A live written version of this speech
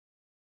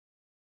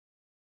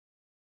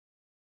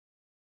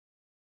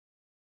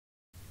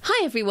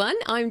Hi everyone,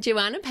 I'm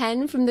Joanna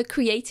Penn from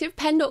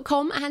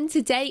thecreativepenn.com, and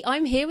today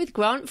I'm here with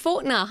Grant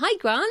Faulkner. Hi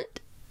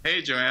Grant.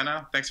 Hey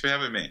Joanna, thanks for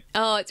having me.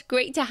 Oh, it's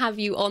great to have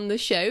you on the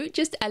show.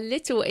 Just a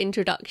little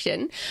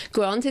introduction.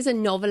 Grant is a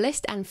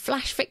novelist and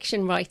flash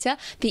fiction writer,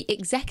 the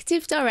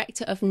Executive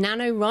Director of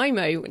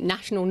NaNoWriMo,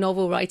 National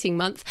Novel Writing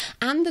Month,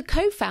 and the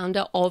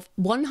co-founder of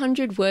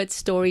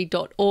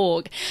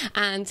 100wordstory.org.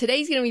 And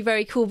today's going to be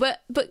very cool.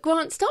 But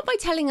Grant, start by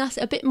telling us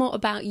a bit more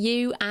about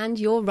you and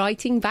your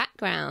writing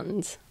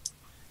background.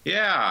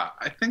 Yeah,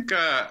 I think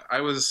I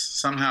was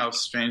somehow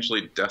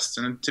strangely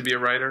destined to be a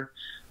writer.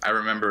 I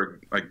remember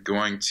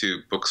going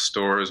to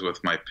bookstores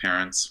with my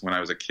parents when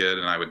I was a kid,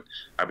 and I would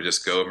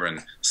just go over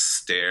and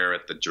stare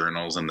at the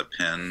journals and the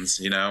pens,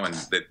 and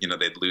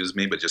they'd lose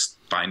me, but just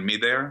find me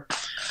there.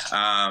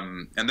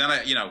 And then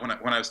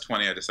when I was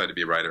 20, I decided to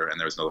be a writer, and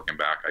there was no looking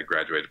back. I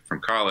graduated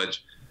from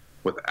college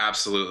with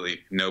absolutely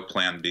no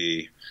plan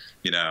B.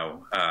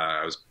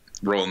 I was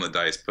rolling the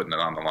dice, putting it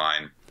on the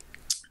line.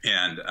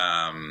 And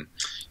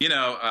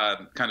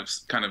kind of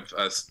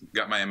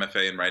got my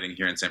MFA in writing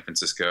here in San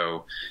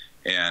Francisco,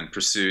 and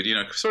pursued,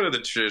 sort of the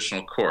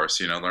traditional course,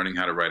 learning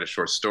how to write a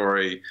short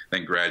story,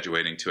 then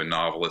graduating to a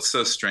novel. It's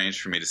so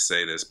strange for me to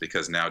say this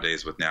because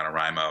nowadays with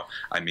NaNoWriMo,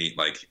 I meet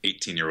like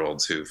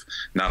 18-year-olds who've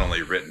not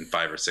only written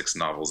 5 or 6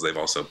 novels, they've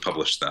also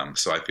published them.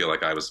 So I feel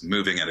like I was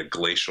moving at a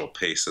glacial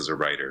pace as a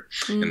writer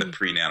in the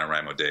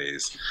pre-NaNoWriMo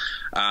days.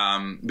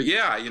 But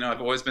yeah, I've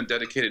always been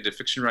dedicated to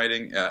fiction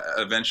writing.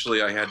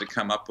 Eventually I had to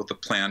come up with a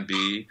plan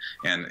B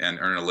and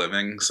earn a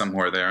living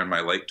somewhere there in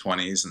my late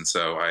 20s. And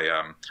so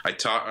I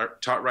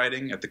taught writing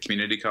at the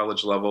community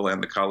college level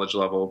and the college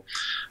level.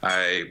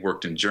 I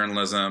worked in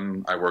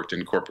journalism, I worked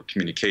in corporate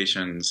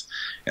communications,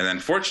 and then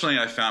fortunately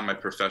I found my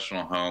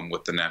professional home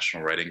with the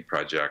National Writing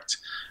Project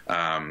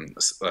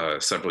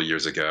several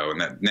years ago.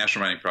 And that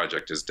National Writing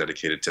Project is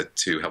dedicated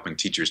to helping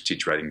teachers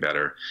teach writing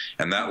better.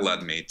 And that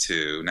led me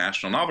to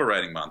National Novel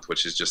Writing Month,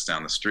 which is just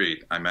down the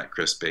street. I met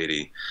Chris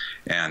Beatty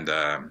and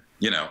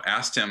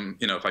asked him,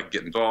 if I could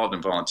get involved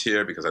and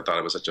volunteer because I thought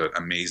it was such an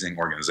amazing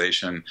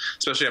organization,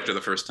 especially after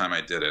the first time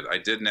I did it. I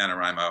did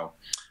NaNoWriMo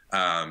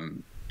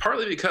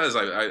partly because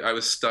I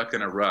was stuck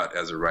in a rut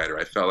as a writer.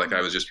 I felt like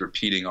I was just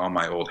repeating all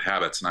my old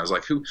habits, and I was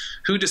like, who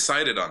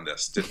decided on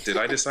this? Did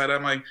I decide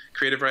on my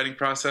creative writing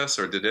process,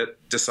 or did it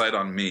decide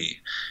on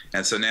me?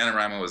 And so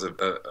NaNoWriMo was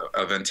a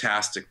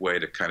fantastic way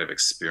to kind of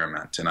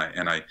experiment, and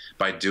I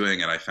by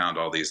doing it, I found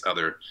all these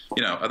other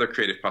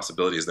creative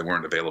possibilities that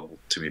weren't available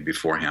to me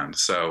beforehand.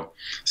 So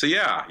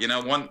yeah,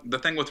 the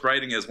thing with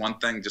writing is one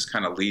thing just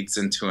kind of leads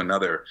into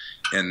another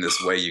in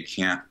this way you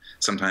can't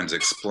sometimes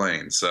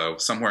explain. So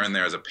somewhere in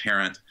there, as a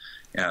parent,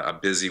 a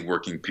busy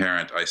working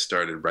parent, I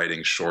started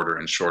writing shorter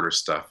and shorter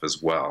stuff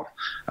as well.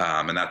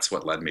 And that's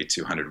what led me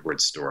to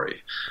 100-word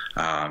story.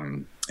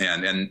 And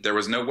there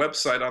was no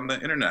website on the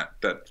internet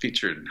that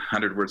featured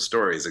 100-word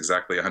stories,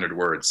 exactly 100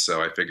 words.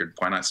 So I figured,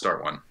 why not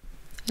start one?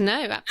 No,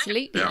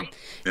 absolutely.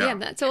 Yeah,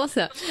 that's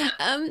awesome.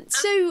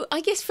 So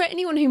I guess for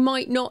anyone who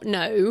might not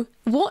know,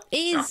 what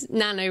is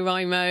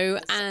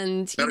NaNoWriMo?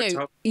 And,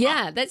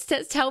 let's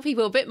tell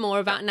people a bit more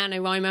about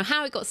NaNoWriMo,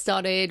 how it got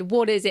started,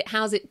 what is it,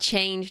 how's it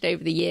changed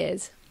over the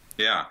years?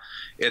 Yeah,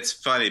 it's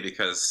funny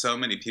because so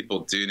many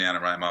people do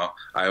NaNoWriMo.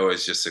 I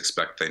always just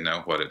expect they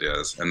know what it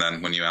is. And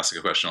then when you ask a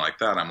question like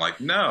that, I'm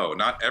like, no,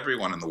 not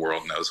everyone in the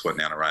world knows what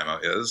NaNoWriMo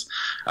is.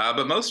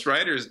 But most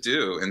writers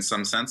do in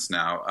some sense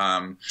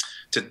now.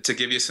 To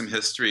give you some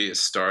history, it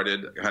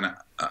started kind of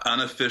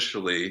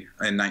unofficially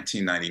in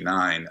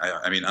 1999.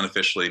 I mean,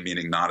 unofficially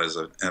meaning not as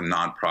a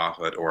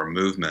nonprofit or a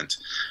movement.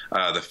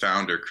 The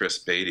founder, Chris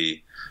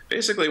Beatty,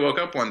 basically woke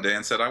up one day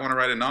and said, I want to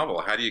write a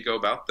novel. How do you go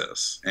about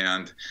this?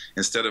 And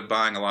instead of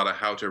buying a lot of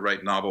how to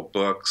write novel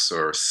books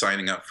or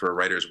signing up for a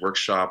writer's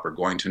workshop or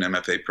going to an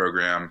MFA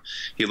program,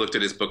 he looked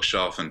at his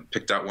bookshelf and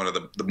picked out one of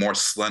the more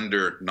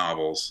slender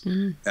novels,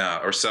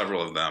 or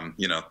several of them,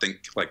 think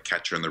like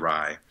Catcher in the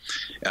Rye.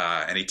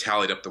 And he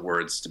tallied up the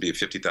words to be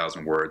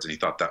 50,000 words, and he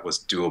thought that was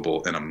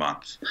doable in a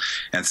month.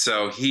 And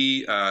so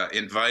he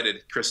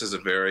invited, Chris is a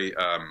very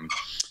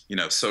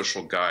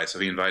social guy, so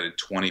he invited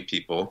 20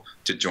 people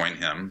to join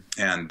him,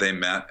 and they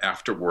met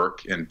after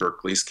work in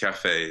Berkeley's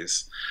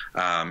cafes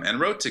and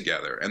wrote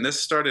together. And this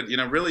started,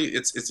 really,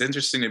 it's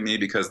interesting to me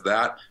because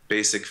that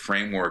basic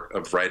framework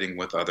of writing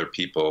with other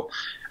people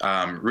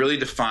really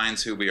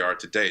defines who we are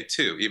today,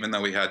 too, even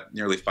though we had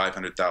nearly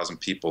 500,000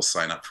 people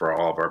sign up for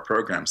all of our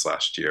programs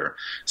last year.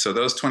 So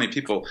those 20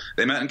 people,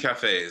 they met in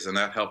cafes, and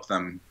that helped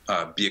them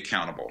be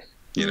accountable,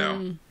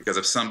 because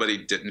if somebody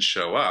didn't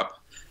show up,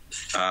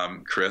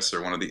 Chris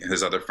or one of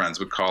his other friends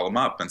would call him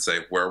up and say,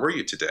 where were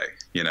you today?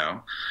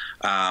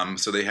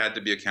 So they had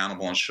to be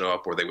accountable and show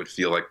up, or they would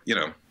feel like,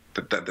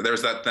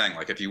 there's that thing,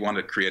 like if you want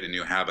to create a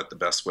new habit, the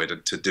best way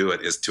to do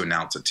it is to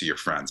announce it to your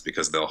friends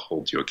because they'll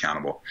hold you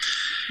accountable.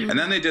 And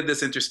then they did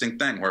this interesting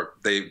thing where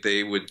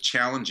they would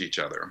challenge each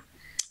other.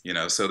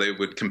 So they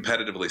would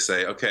competitively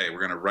say, okay, we're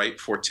going to write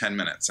for 10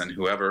 minutes, and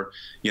whoever,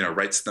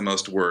 writes the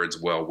most words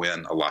will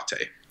win a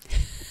latte.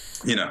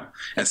 You know,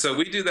 and so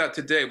we do that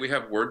today. We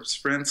have word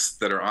sprints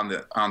that are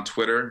on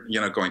Twitter, you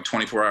know, going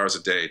 24 hours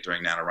a day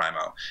during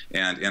NaNoWriMo.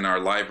 And in our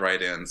live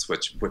write-ins,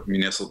 which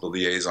municipal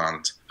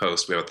liaisons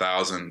host, we have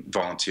 1,000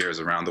 volunteers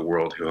around the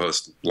world who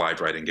host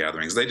live writing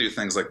gatherings. They do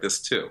things like this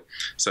too.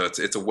 So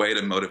it's a way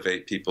to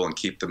motivate people and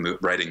keep the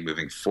writing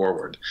moving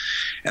forward.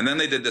 And then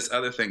they did this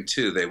other thing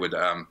too. They would,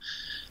 let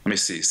me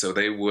see, so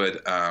they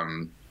would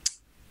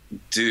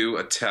do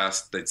a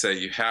test. They'd say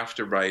you have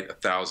to write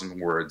 1,000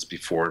 words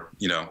before,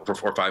 you know, or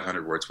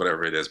 500 words,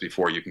 whatever it is,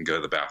 before you can go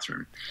to the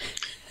bathroom.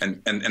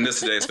 And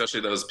this day,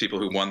 especially those people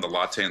who won the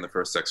latte in the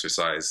first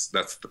exercise,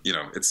 that's, you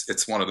know,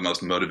 it's one of the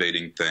most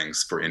motivating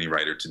things for any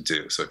writer to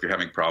do. So if you're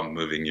having a problem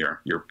moving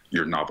your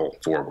novel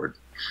forward,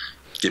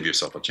 give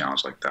yourself a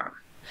challenge like that.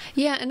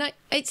 Yeah, and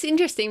it's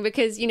interesting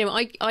because, you know,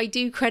 I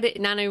do credit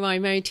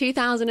NaNoWriMo.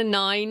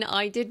 2009,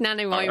 I did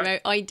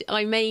NaNoWriMo. Right.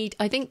 I made,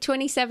 I think,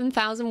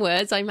 27,000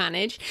 words I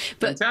managed.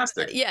 But,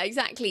 fantastic. Yeah,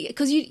 exactly.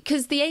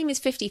 Because the aim is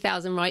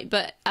 50,000, right?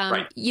 But,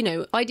 you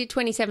know, I did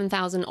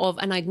 27,000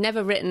 and I'd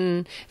never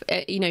written,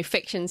 you know,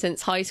 fiction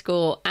since high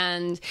school.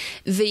 And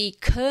the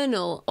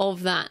kernel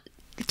of that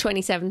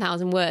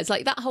 27,000 words,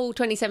 like that whole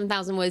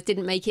 27,000 words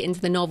didn't make it into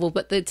the novel,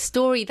 but the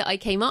story that I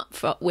came up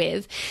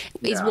with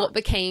is what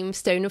became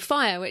Stone of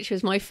Fire, which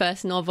was my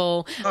first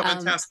novel. Oh,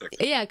 fantastic.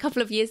 Yeah, a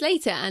couple of years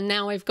later, and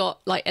now I've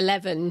got like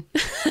 11.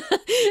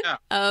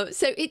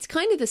 So it's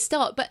kind of the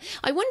start. But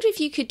I wonder if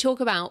you could talk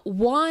about,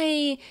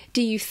 why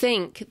do you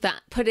think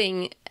that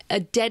putting a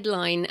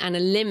deadline and a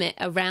limit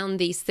around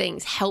these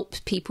things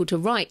helps people to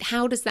write?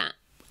 How does that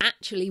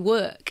actually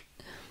work?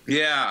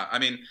 Yeah, I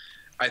mean,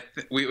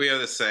 we have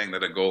this saying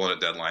that a goal and a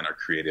deadline are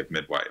creative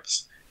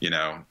midwives, you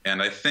know,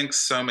 and I think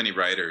so many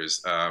writers,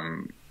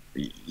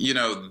 you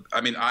know,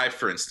 I mean,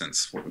 for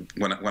instance,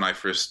 when I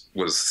first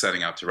was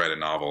setting out to write a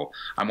novel,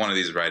 I'm one of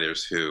these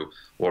writers who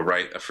will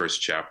write a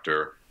first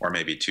chapter or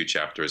maybe 2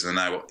 chapters, and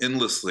then I will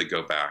endlessly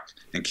go back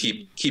and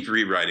keep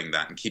rewriting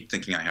that and keep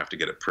thinking I have to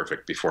get it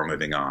perfect before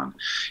moving on,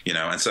 you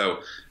know, and so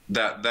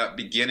that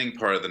beginning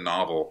part of the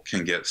novel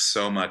can get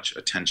so much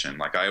attention.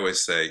 Like I always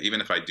say, even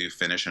if I do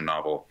finish a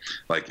novel,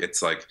 like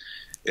it's like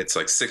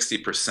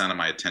 60% of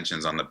my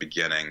attention's on the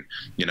beginning,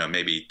 you know,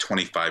 maybe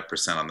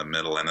 25% on the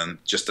middle, and then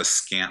just a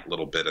scant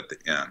little bit at the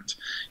end,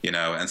 you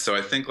know. And so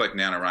I think like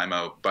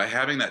NaNoWriMo, by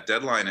having that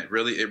deadline, it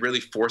really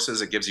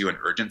forces, it gives you an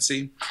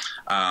urgency.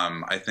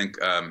 I think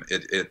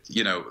it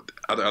you know,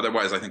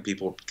 otherwise I think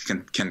people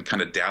can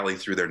kind of dally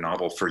through their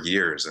novel for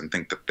years and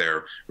think that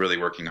they're really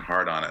working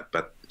hard on it,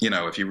 but you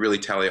know, if you really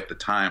tally up the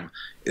time,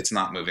 it's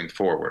not moving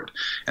forward.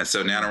 And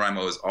so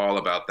NaNoWriMo is all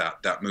about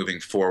that moving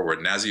forward.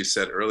 And as you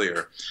said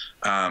earlier,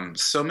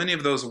 so many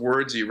of those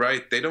words you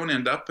write, they don't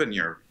end up in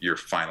your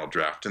final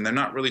draft, and they're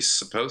not really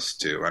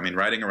supposed to. I mean,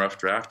 writing a rough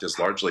draft is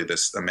largely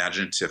this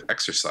imaginative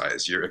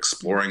exercise. You're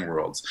exploring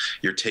worlds,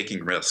 you're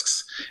taking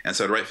risks. And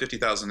so to write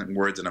 50,000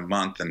 words in a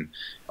month and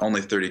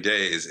only 30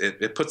 days,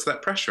 it puts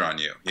that pressure on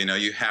you. You know,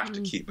 you have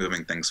to keep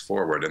moving things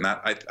forward. And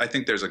that I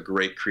think there's a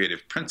great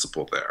creative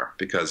principle there,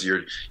 because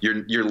you're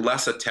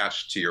less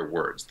attached to your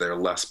words. They're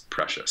less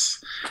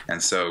precious.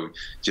 And so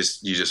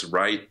you just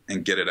write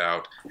and get it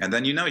out, and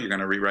then you know you're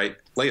going to rewrite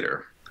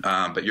later.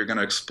 But you're going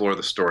to explore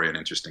the story in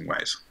interesting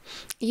ways.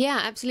 Yeah,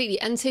 absolutely.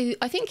 And so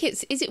I think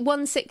is it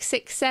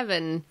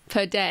 1667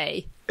 per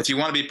day? If you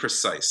want to be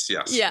precise,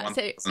 yes. Yeah.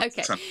 Okay.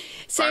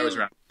 So I was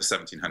around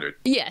 1700.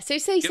 Yeah. So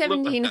say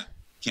 17.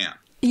 Can.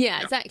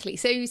 Yeah, exactly.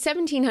 So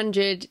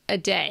 1,700 a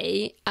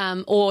day,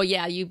 or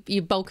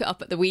you bulk it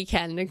up at the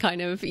weekend and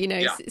kind of, you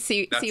know,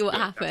 see what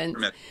happens.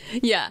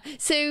 Yeah.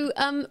 So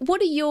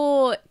what are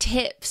your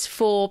tips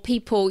for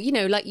people, you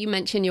know, like you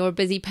mentioned, you're a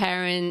busy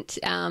parent,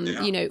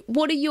 you know,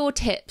 what are your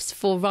tips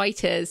for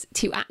writers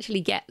to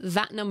actually get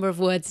that number of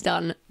words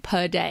done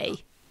per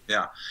day?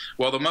 Yeah.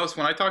 Well,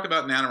 when I talk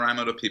about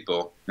NaNoWriMo to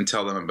people and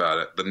tell them about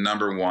it, the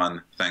number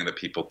one thing that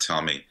people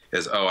tell me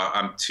is, oh,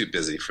 I'm too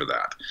busy for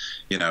that,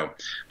 you know.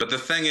 But the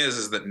thing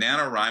is that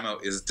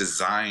NaNoWriMo is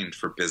designed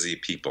for busy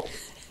people,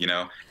 you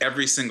know.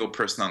 Every single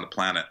person on the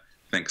planet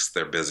thinks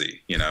they're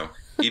busy, you know.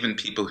 Even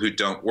people who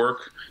don't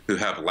work, who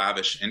have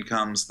lavish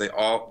incomes, they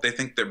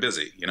think they're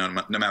busy, you know,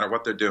 no matter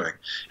what they're doing.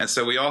 And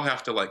so we all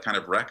have to like kind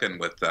of reckon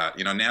with that.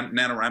 You know,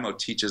 NaNoWriMo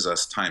teaches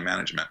us time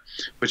management,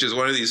 which is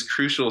one of these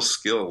crucial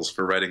skills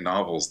for writing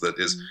novels that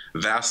is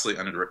vastly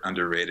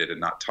underrated and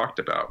not talked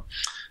about.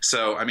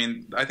 So, I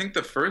mean, I think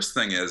the first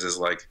thing is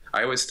like,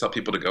 I always tell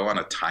people to go on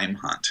a time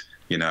hunt,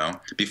 you know,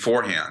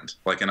 beforehand,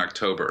 like in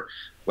October.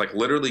 Like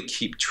literally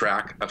keep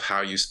track of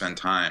how you spend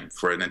time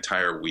for an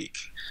entire week,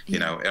 you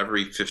know,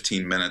 every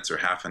 15 minutes or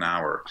half an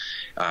hour,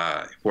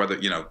 whether,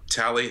 you know,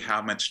 tally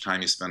how much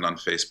time you spend on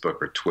Facebook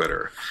or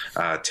Twitter,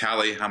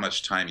 tally how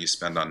much time you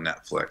spend on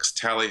Netflix,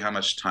 tally how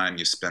much time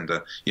you spend,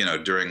 you know,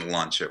 during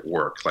lunch at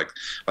work.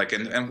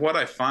 And what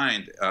I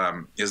find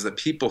is that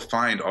people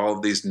find all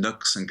of these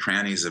nooks and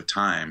crannies of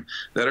time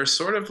that are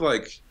sort of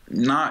like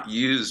not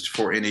used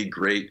for any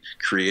great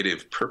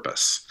creative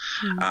purpose.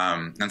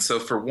 And so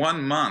for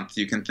 1 month,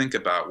 you can think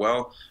about,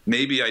 well,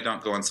 maybe I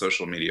don't go on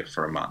social media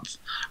for a month.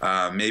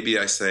 Maybe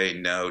I say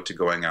no to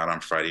going out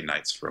on Friday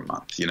nights for a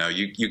month. You know,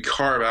 you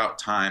carve out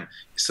time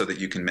so that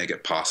you can make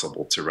it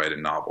possible to write a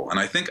novel. And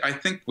I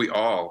think we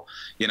all,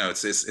 you know,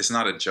 it's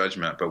not a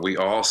judgment, but we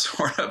all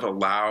sort of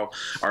allow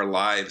our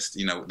lives,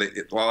 you know,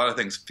 a lot of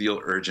things feel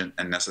urgent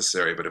and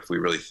necessary, but if we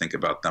really think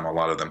about them, a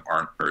lot of them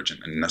aren't urgent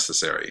and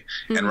necessary.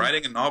 And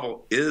writing a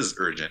novel is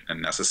urgent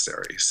and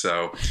necessary.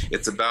 So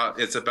it's about,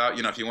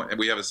 you know, if you want,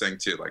 we have a saying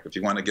too, like if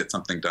you want to get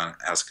something done,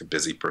 ask a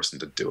busy person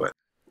to do it.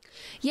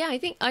 Yeah, I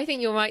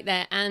think you're right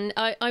there. And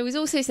I was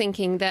also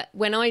thinking that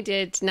when I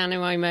did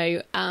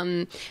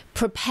NaNoWriMo,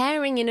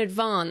 preparing in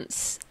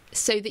advance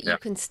so that you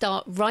can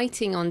start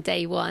writing on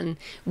day one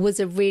was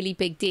a really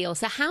big deal.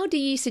 So how do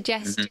you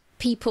suggest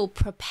people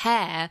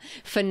prepare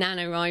for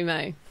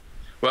NaNoWriMo?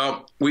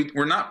 Well,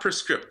 we're not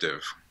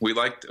prescriptive.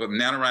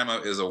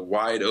 NaNoWriMo is a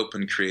wide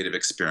open creative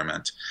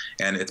experiment,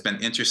 and it's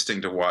been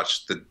interesting to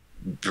watch the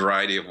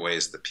variety of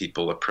ways that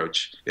people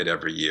approach it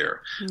every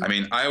year. I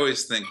mean, I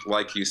always think,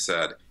 like you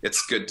said,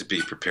 it's good to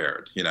be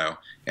prepared, you know,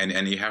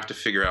 and you have to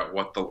figure out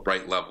what the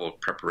right level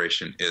of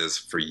preparation is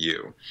for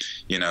you,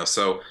 you know.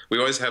 So we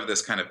always have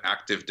this kind of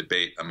active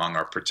debate among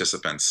our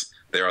participants.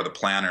 There are the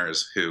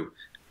planners who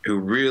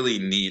really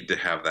need to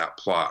have that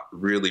plot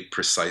really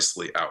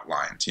precisely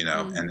outlined, you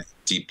know, and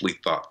deeply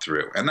thought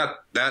through. And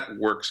that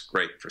works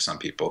great for some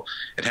people.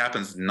 It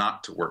happens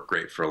not to work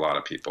great for a lot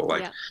of people.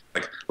 Like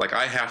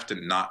I have to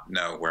not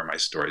know where my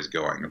story's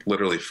going,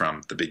 literally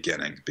from the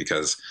beginning,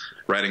 because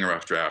writing a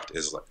rough draft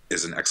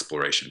is an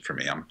exploration for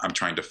me. I'm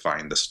trying to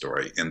find the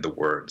story in the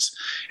words.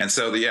 And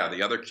so the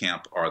other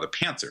camp are the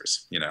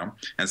pantsers, you know.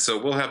 And so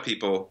we'll have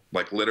people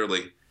like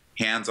literally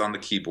hands on the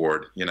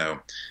keyboard, you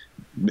know,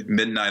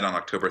 midnight on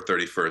October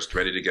 31st,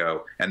 ready to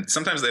go. And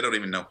sometimes they don't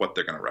even know what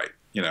they're going to write,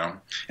 you know.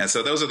 And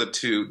so those are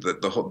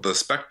the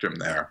spectrum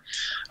there.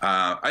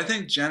 I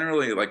think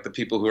generally, like, the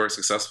people who are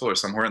successful are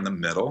somewhere in the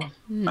middle.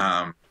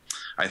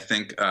 I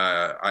think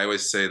I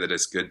always say that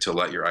it's good to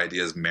let your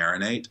ideas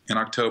marinate in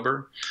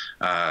October,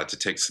 to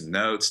take some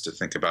notes, to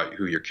think about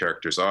who your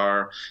characters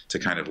are, to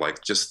kind of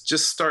like just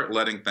start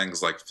letting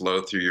things like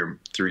flow through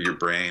your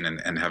brain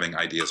and having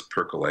ideas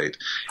percolate.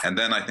 And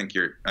then I think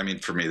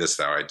for me, this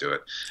is how I do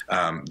it.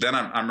 Then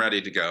I'm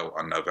ready to go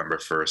on November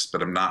 1st,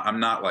 but I'm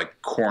not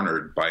like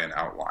cornered by an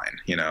outline.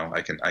 You know,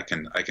 I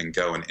can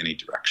go in any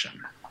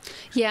direction.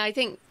 Yeah, I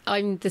think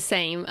I'm the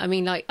same. I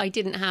mean, like, I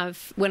didn't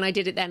have, when I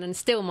did it then, and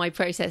still my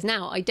process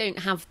now, I don't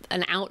have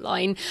an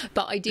outline,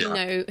 but I do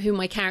know who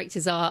my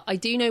characters are. I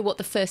do know what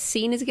the first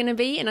scene is going to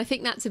be, and I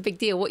think that's a big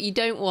deal. What you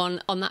don't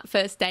want on that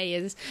first day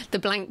is the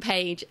blank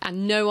page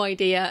and no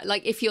idea.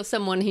 Like, if you're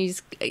someone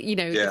who's, you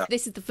know, if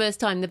this is the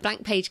first time, the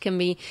blank page can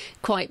be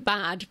quite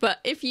bad. But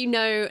if you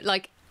know,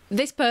 like,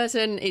 this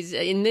person is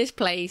in this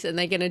place and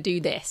they're going to do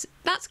this,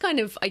 that's kind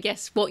of, I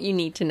guess, what you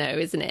need to know,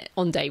 isn't it,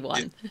 on day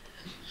one?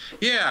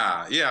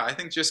 Yeah. I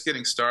think just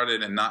getting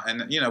started and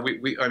you know,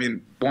 I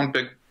mean, one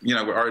big, you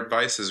know, our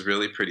advice is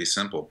really pretty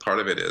simple. Part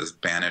of it is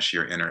banish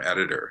your inner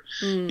editor,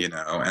 you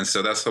know, and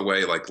so that's the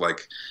way, like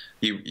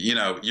you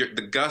know,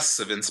 the gusts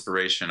of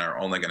inspiration are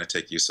only going to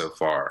take you so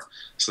far.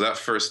 So that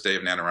first day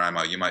of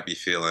NaNoWriMo, you might be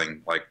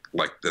feeling like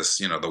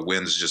this, you know, the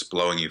wind's just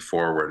blowing you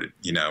forward,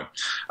 you know,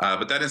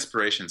 but that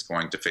inspiration is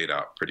going to fade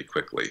out pretty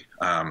quickly.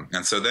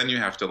 And so then you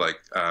have to, like,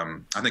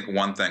 I think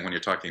one thing when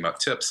you're talking about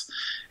tips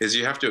is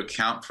you have to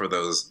account for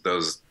those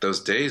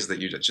days that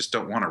you just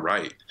don't want to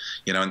write,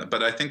 you know.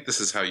 But I think this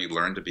is how you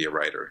learn to be a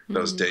writer.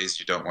 Those days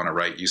you don't want to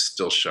write, you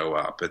still show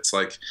up. It's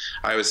like,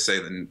 I always say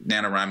that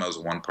NaNoWriMo is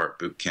one part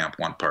boot camp,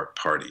 one part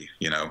party.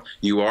 You know,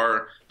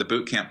 the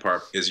boot camp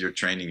part is you're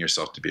training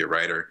yourself to be a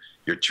writer.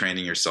 You're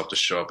training yourself to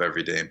show up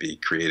every day and be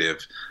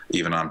creative,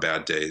 even on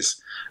bad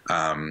days.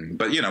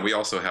 But, you know, we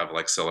also have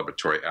like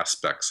celebratory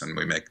aspects, and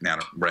we make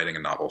writing a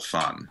novel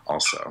fun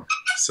also.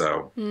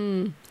 So,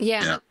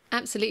 yeah,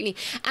 absolutely.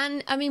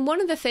 And I mean, one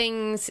of the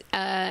things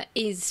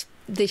is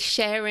the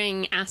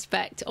sharing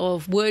aspect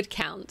of word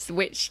counts,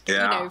 which, you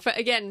know, for,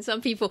 again,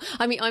 some people,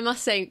 I mean, I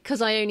must say,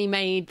 because I only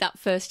made that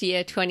first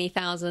year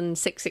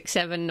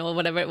 20,667 or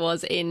whatever it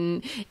was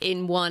in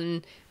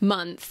 1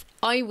 month,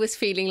 I was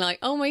feeling like,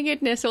 oh my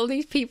goodness, all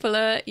these people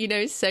are, you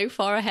know, so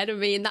far ahead of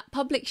me, and that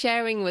public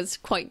sharing was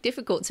quite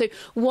difficult. So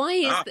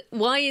why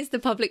is the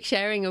public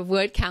sharing of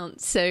word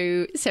counts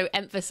so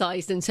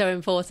emphasized and so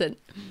important?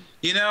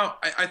 You know,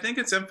 I think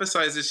it's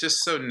emphasized. It's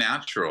just so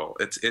natural.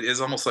 It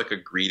is almost like a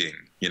greeting.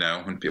 You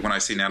know, when I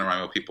see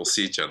NaNoWriMo people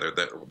see each other,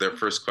 their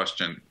first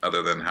question,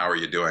 other than "How are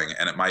you doing?"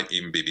 and it might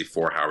even be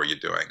before "How are you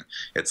doing?"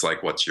 it's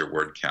like, "What's your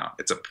word count?"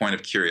 It's a point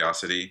of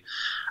curiosity.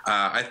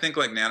 I think,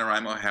 like,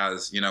 NaNoWriMo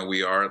has, you know,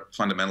 we are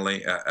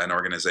fundamentally an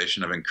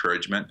organization of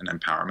encouragement and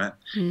empowerment,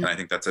 and I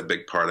think that's a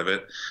big part of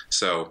it.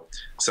 So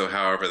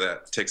however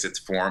that takes its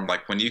form,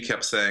 like when you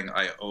kept saying,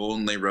 "I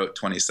only wrote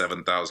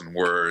 27,000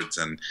 words,"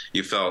 and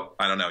you felt,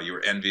 I don't know, you you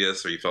were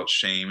envious or you felt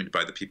shamed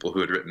by the people who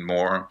had written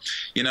more.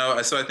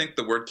 So I think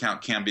the word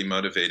count can be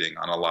motivating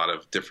on a lot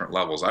of different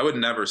levels. I would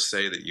never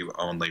say that you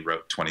only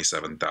wrote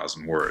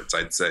 27,000 words.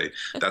 I'd say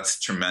that's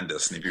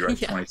tremendous. And if you write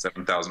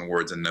 27,000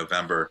 words in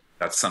November,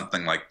 that's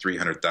something like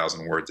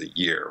 300,000 words a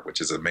year, which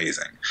is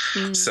amazing.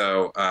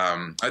 So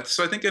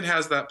I think it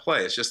has that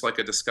play. It's just like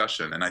a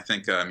discussion. And I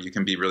think you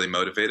can be really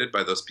motivated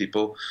by those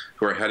people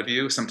who are ahead of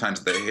you.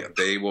 Sometimes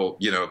they will,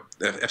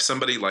 if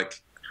somebody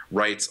like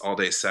writes all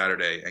day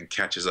Saturday and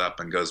catches up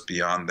and goes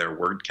beyond their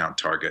word count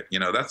target,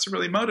 that's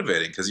really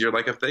motivating, because you're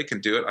like, if they can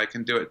do it, I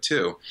can do it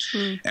too.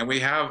 And we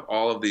have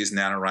all of these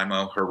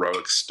NaNoWriMo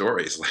heroic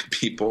stories, like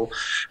people,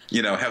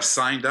 have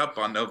signed up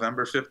on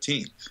November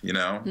 15th,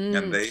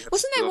 and they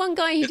wasn't there one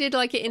guy who did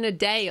like it in a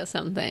day or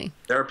something?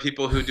 There are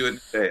people who do it in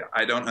a day.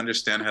 I don't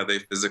understand how they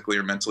physically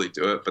or mentally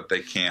do it, but they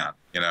can.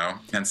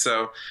 And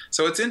so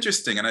it's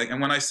interesting.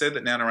 And when I say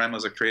that NaNoWriMo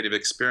is a creative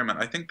experiment,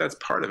 I think that's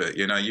part of it.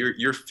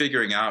 You're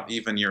figuring out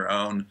even your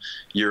own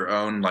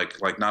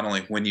like not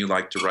only when you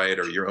like to write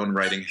or your own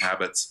writing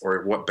habits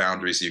or what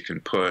boundaries you can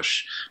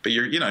push, but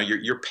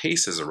your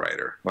pace as a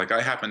writer. Like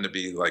I happen to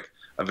be like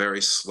a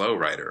very slow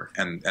writer,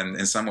 and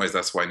in some ways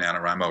that's why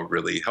NaNoWriMo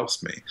really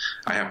helps me.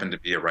 I happen to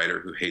be a writer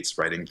who hates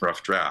writing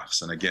rough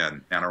drafts, and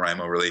again,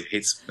 NaNoWriMo really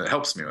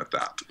helps me with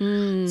that.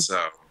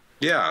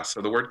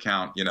 So the word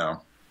count,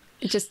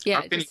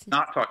 how can you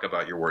not talk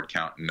about your word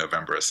count in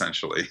November,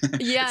 essentially?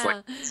 It's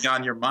like it's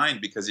on your mind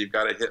because you've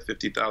got to hit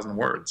 50,000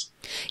 words.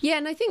 Yeah,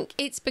 and I think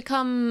it's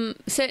become,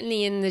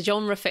 certainly in the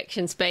genre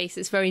fiction space,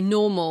 it's very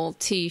normal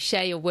to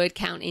share your word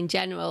count in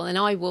general. And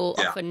I will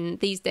often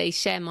these days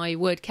share my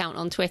word count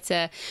on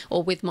Twitter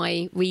or with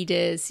my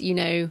readers,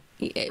 when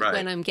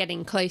I'm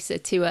getting closer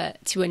to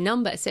a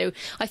number. So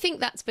I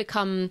think that's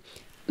become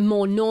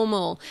more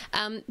normal.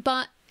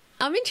 But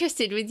I'm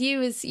interested with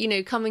you as,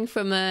 coming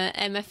from a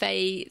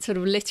MFA sort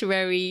of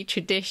literary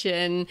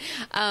tradition,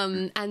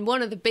 and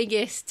one of the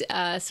biggest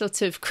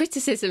sort of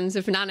criticisms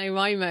of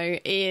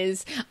NaNoWriMo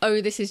is,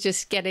 this is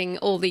just getting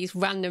all these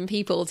random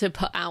people to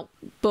put out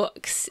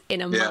books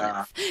in a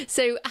month.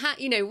 So,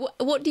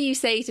 what do you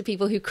say to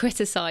people who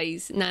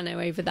criticize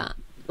Nano over that?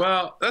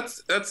 Well,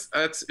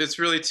 it's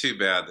really too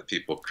bad that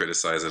people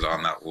criticize it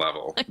on that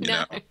level,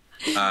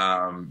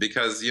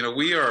 because,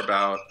 we are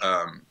about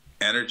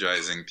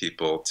energizing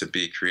people to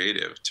be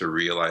creative, to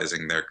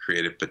realizing their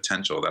creative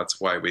potential. That's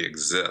why we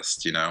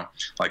exist,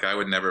 Like I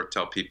would never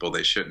tell people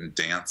they shouldn't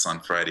dance on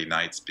Friday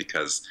nights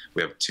because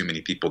we have too many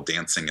people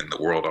dancing in the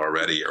world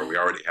already, or we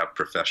already have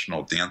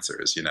professional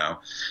dancers,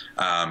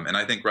 And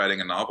I think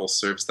writing a novel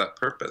serves that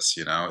purpose,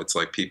 It's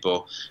like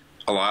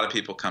a lot of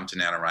people come to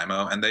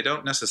NaNoWriMo and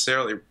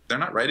they're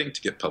not writing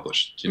to get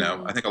published,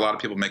 I think a lot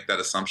of people make that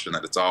assumption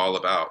that it's all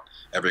about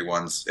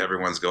everyone's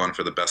going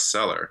for the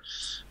bestseller.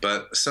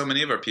 But so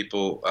many of our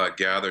people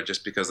gather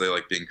just because they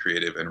like being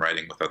creative and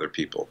writing with other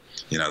people.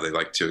 They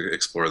like to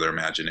explore their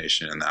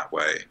imagination in that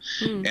way.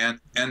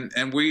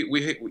 And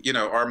we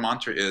our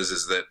mantra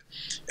is that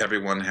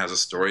everyone has a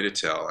story to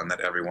tell and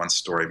that everyone's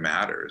story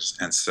matters.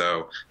 And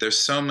so there's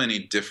so many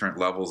different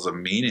levels of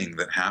meaning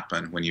that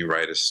happen when you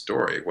write a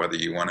story, whether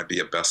you want to be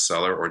a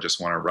bestseller or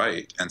just want to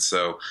write. And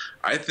so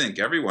I think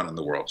everyone in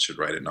the world should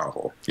write a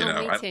novel. Me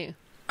too.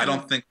 I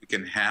don't think we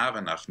can have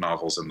enough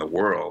novels in the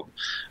world.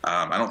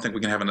 I don't think we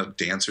can have enough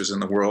dancers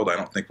in the world. I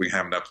don't think we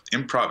have enough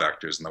improv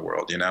actors in the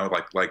world.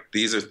 Like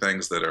these are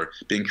things that are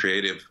being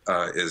creative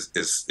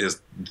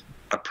is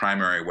a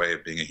primary way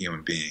of being a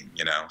human being.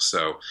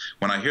 So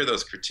when I hear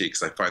those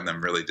critiques, I find them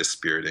really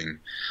dispiriting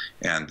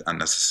and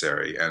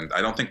unnecessary. And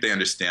I don't think they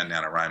understand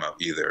NaNoWriMo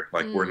either.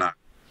 Like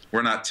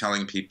we're not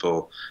telling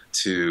people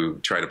to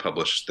try to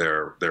publish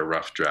their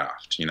rough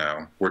draft.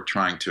 We're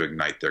trying to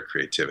ignite their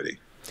creativity.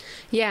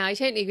 Yeah, I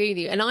totally agree with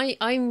you. And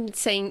I'm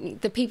saying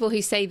the people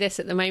who say this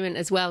at the moment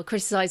as well,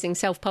 criticizing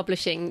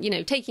self-publishing,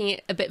 taking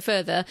it a bit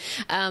further,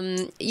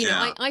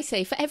 I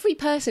say for every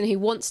person who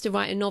wants to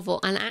write a novel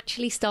and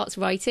actually starts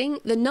writing,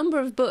 the number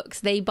of books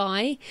they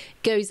buy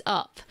goes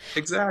up.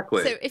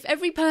 Exactly. So if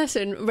every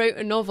person wrote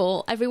a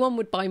novel, everyone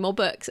would buy more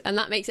books, and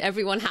that makes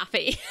everyone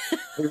happy.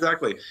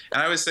 Exactly.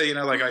 And I would say,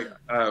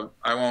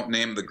 I won't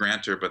name the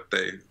grantor, but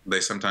they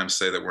sometimes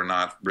say that we're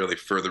not really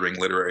furthering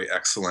literary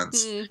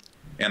excellence.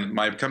 And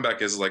my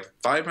comeback is like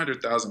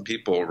 500,000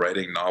 people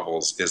writing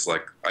novels is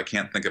like, I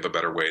can't think of a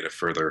better way to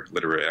further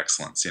literary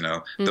excellence.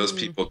 Those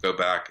people go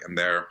back and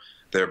they're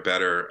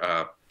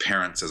better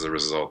parents as a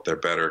result. They're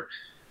better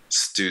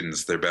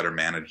students. They're better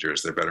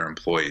managers. They're better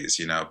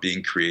employees.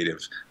 Being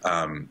creative,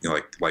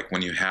 like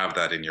when you have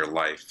that in your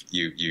life,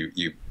 you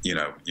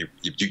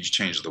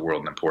change the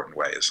world in important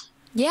ways.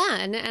 Yeah,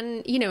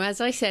 and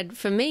as I said,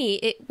 for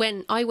me,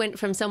 I went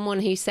from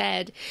someone who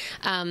said,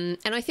 and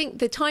I think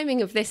the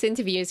timing of this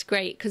interview is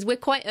great because we're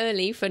quite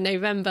early for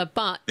November,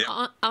 but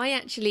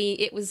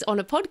it was on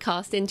a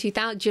podcast in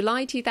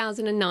July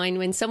 2009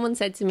 when someone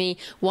said to me,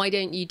 why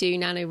don't you do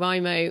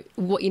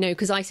NaNoWriMo?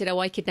 Because I said,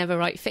 I could never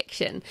write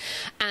fiction.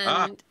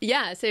 And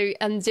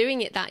and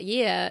doing it that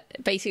year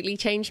basically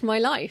changed my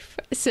life.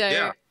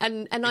 So,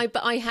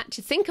 but I had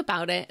to think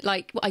about it.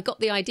 Like I got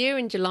the idea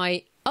in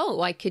July.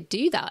 oh, I could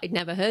do that. I'd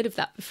never heard of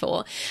that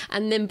before.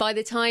 And then by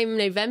the time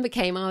November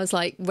came, I was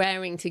like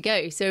raring to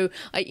go. So,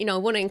 I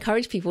want to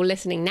encourage people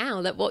listening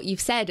now that what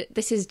you've said,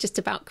 this is just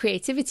about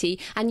creativity,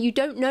 and you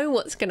don't know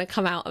what's going to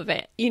come out of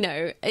it. You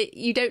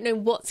don't know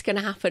what's going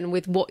to happen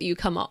with what you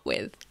come up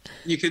with.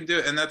 You can do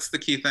it. And that's the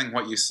key thing.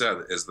 What you said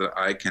is that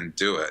I can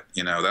do it.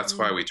 That's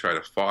why we try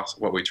to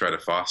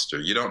foster.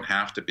 You don't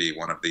have to be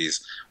one of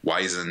these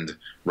wizened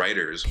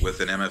writers with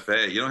an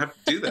MFA. You don't have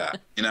to do that.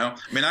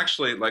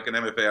 Actually, like an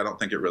MFA, I don't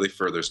think it really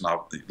furthers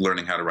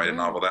learning how to write a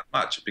novel that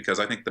much, because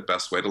I think the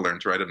best way to learn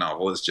to write a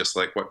novel is just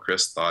like what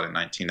Chris thought in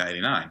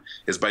 1999,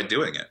 is by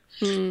doing it.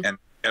 And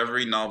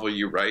every novel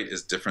you write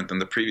is different than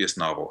the previous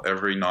novel.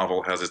 Every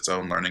novel has its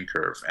own learning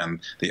curve. And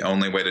the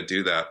only way to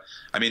do that,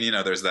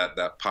 there's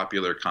that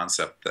popular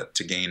concept that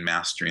to gain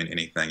mastery in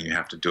anything, you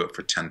have to do it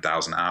for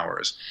 10,000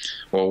 hours.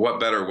 Well, what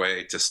better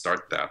way to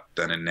start that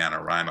than in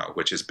NaNoWriMo,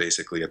 which is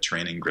basically a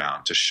training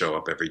ground to show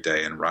up every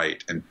day and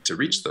write and to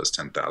reach those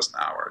 10,000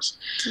 hours.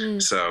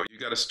 So you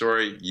got a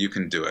story, you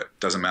can do it.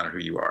 Doesn't matter who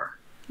you are.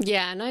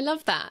 Yeah, and I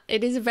love that.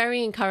 It is a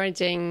very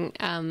encouraging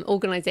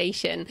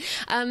organization.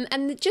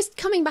 And just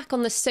coming back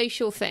on the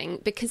social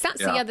thing, because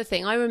that's the other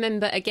thing. I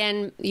remember,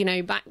 again,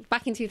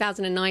 back in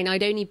 2009,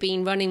 I'd only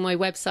been running my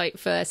website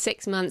for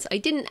 6 months. I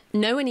didn't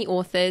know any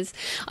authors.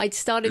 I'd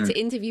started to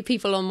interview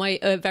people on my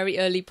very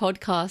early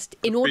podcast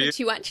in order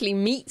to actually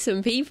meet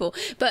some people.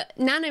 But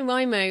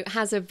NaNoWriMo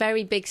has a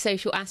very big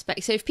social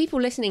aspect. So if people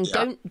listening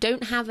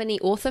don't have any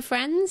author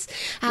friends,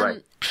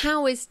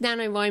 how is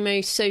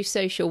NaNoWriMo so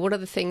social? What are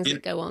the things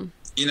that go on?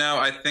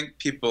 I think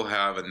people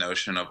have a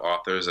notion of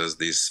authors as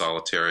these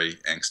solitary,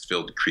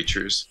 angst-filled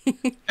creatures,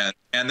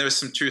 and there's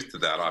some truth to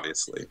that,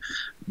 obviously.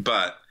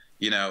 But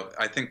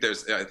I think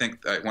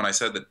when I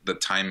said that the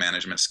time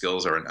management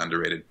skills are an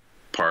underrated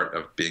part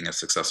of being a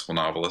successful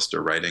novelist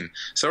or writing,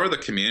 so are the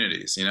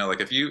communities.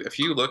 Like if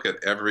you look at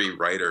every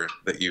writer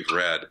that you've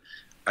read,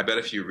 I bet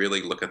if you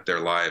really look at their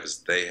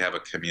lives, they have a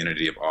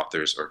community of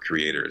authors or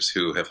creators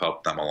who have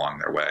helped them along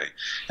their way.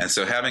 And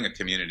so having a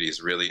community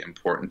is really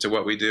important to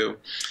what we do.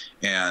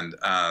 And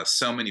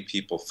so many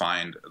people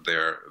find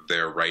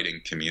their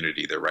writing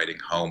community, their writing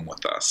home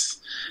with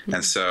us.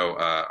 And so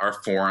our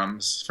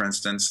forums, for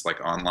instance, like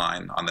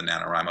online on the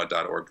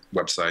NaNoWriMo.org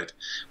website,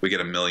 we get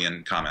 1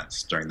 million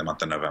comments during the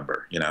month of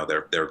November.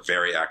 They're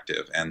very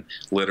active. And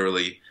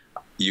literally,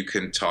 you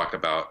can talk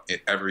about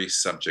every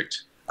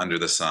subject under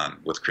the sun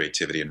with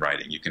creativity and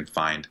writing. You can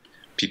find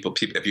people,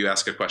 if you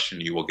ask a question,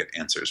 you will get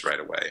answers right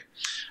away.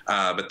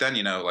 But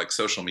then, like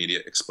social media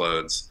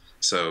explodes.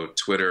 So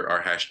Twitter,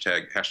 our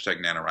hashtag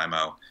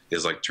NaNoWriMo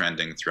is like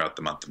trending throughout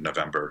the month of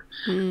November.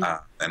 And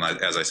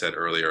as I said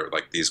earlier,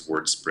 like these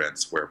word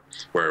sprints where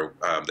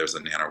there's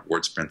a Nano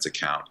word sprints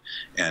account.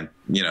 And,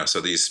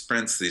 so these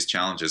sprints, these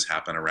challenges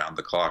happen around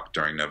the clock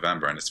during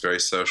November, and it's very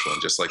social.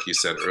 And just like you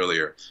said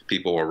earlier,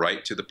 people will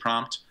write to the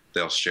prompt.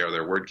 They'll share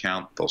their word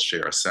count. They'll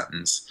share a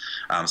sentence.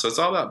 So it's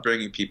all about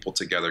bringing people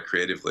together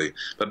creatively.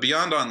 But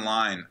beyond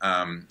online,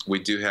 we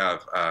do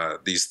have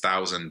these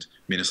 1,000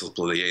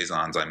 municipal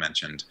liaisons I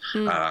mentioned,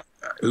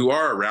 who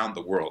are around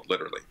the world,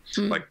 literally.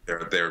 Like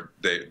they're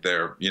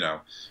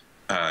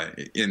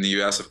in the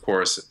U.S., of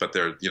course, but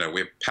we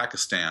have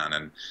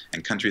Pakistan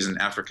and countries in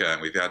Africa,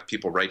 and we've had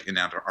people write in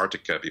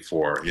Antarctica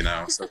before,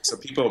 So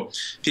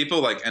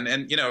people like, and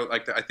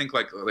like I think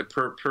like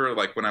per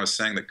like when I was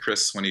saying that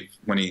Chris, when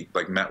he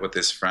like met with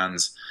his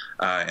friends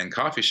in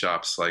coffee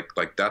shops, like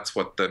that's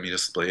what the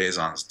municipal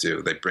liaisons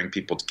do. They bring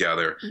people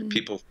together.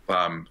 People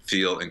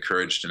feel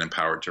encouraged and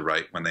empowered to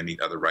write when they meet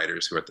other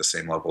writers who are at the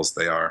same level as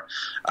they are,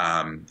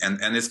 and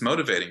it's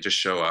motivating to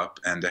show up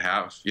and to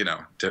have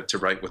to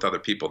write with other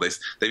people.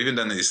 They've even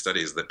done these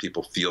studies that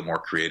people feel more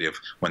creative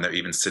when they're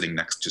even sitting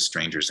next to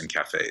strangers in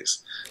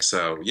cafes.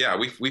 So yeah,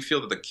 we feel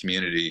that the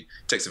community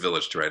takes a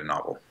village to write a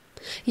novel.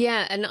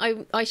 Yeah,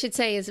 and I should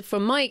say, as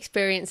from my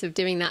experience of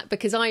doing that,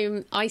 because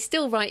I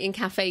still write in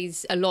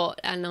cafes a lot,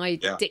 and I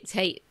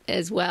dictate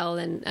as well,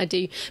 and I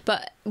do.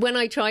 But when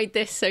I tried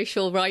this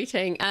social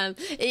writing, I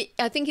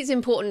think it's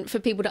important for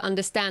people to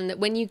understand that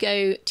when you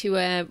go to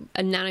a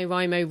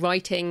NaNoWriMo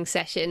writing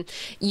session,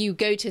 you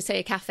go to, say,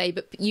 a cafe,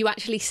 but you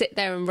actually sit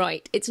there and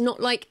write. It's not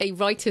like a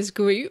writer's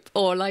group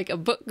or like a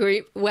book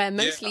group where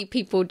mostly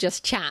people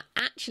just chat.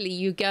 Actually,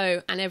 you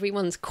go and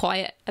everyone's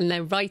quiet and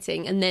they're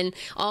writing, and then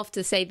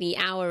after, say, the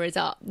hour is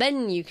up,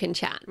 then you can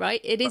chat,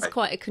 right? It is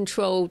quite a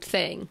controlled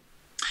thing.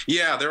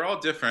 Yeah, they're all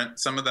different.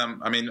 Some of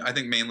them, I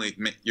think mainly,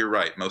 you're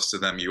right. Most of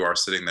them you are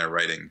sitting there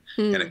writing,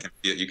 and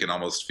you can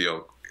almost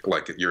feel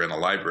like you're in a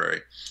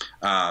library.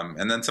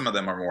 And then some of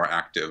them are more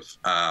active.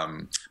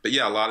 But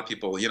yeah, a lot of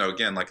people,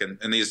 again, like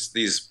in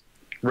these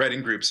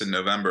writing groups in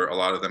November, a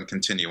lot of them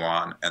continue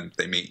on and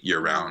they meet year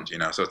round, you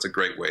know, so it's a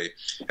great way,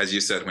 as you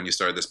said, when you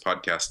started this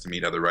podcast, to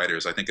meet other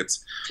writers. I think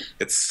it's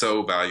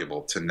so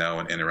valuable to know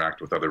and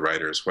interact with other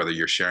writers, whether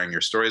you're sharing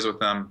your stories with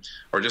them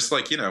or just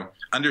like, you know,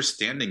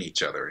 understanding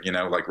each other, you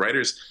know, like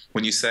writers,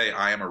 when you say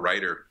I am a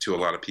writer to a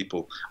lot of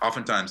people,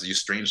 oftentimes you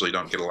strangely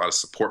don't get a lot of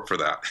support for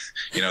that.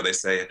 You know, they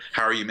say,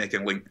 how are you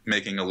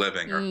making a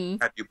living, or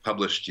have you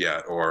published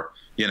yet, or,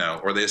 you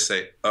know, or they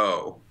say,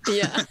 oh.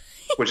 Yeah.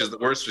 Which is the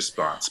worst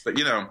response. But,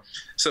 you know,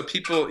 so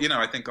people, you know,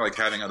 I think like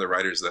having other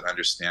writers that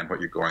understand what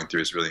you're going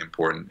through is really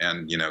important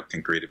and, you know,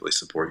 can creatively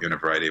support you in a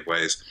variety of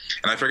ways.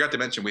 And I forgot to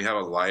mention, we have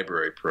a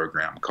library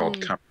program called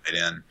Come Write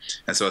In.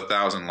 And so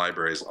 1,000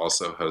 libraries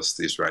also host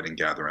these writing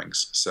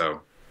gatherings.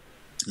 So,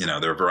 you know,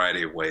 there are a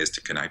variety of ways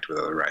to connect with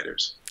other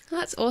writers.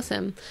 That's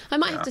awesome. I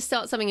might have to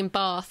start something in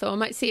Bath, or I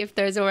might see if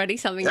there's already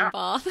something in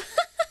Bath.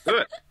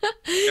 Do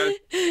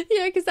it.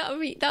 Yeah, because that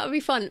would be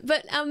fun.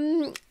 But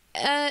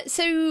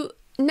so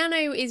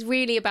Nano is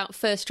really about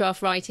first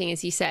draft writing,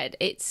 as you said.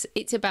 It's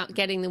about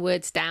getting the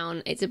words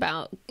down. It's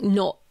about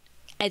not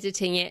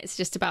editing it. It's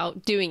just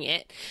about doing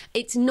it.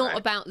 It's not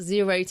about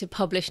zero to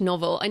publish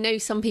novel. I know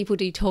some people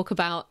do talk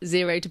about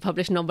zero to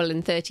publish novel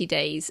in 30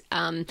 days,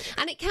 and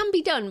it can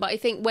be done, but I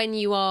think when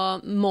you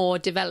are more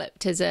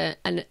developed as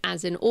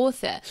an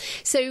author.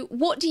 So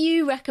what do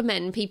you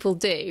recommend people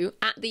do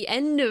at the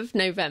end of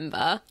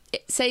November?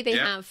 Say they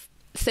have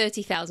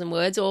 30,000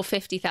 words or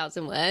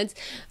 50,000 words.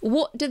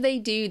 What do they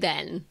do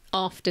then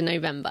after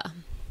November?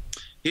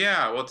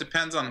 Yeah, well, it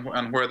depends on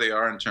where they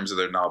are in terms of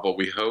their novel.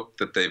 We hope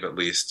that they've at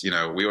least, you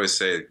know, we always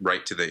say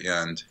right to the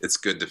end. It's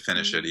good to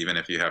finish it, even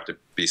if you have to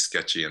be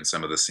sketchy in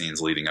some of the scenes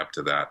leading up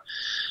to that.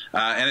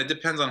 And it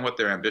depends on what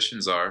their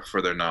ambitions are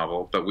for their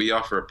novel. But we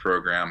offer a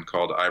program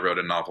called I Wrote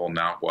a Novel,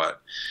 Now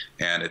What?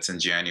 And it's in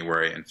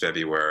January and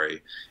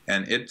February.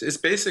 And it's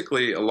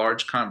basically a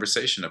large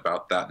conversation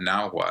about that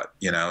now what,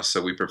 you know.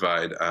 So we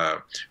provide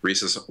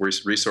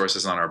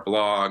resources on our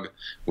blog.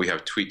 We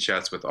have tweet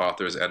chats with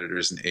authors,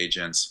 editors, and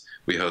agents.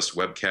 We host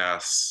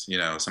webcasts, you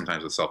know,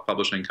 sometimes with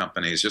self-publishing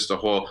companies, just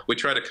we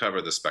try to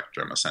cover the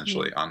spectrum,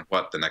 essentially, on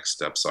what the next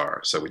steps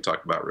are. So we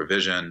talk about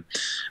revision.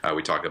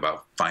 We talk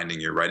about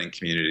finding your writing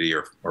community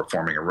or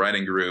forming a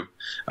writing group.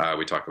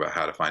 We talk about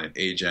how to find an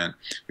agent.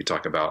 We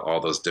talk about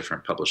all those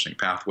different publishing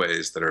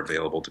pathways that are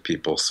available to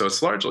people. So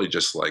it's largely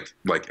just like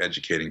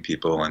educating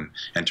people and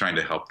trying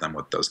to help them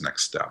with those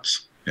next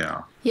steps.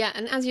 Yeah. Yeah,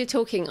 and as you're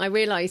talking, I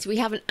realized we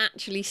haven't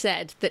actually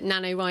said that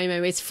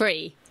NaNoWriMo is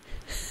free.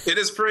 It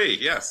is free,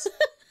 yes.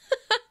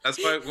 That's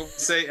why we'll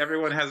say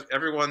everyone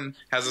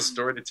has a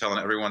story to tell, and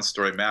everyone's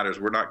story matters.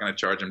 We're not going to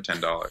charge them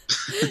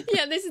 $10.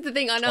 Yeah, this is the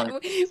thing. I know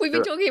we've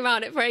been talking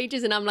about it for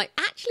ages, and I'm like,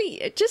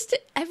 actually, just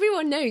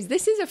everyone knows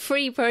this is a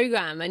free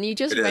program, and you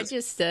just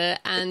register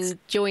and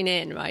join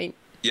in, right?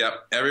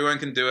 Yep, everyone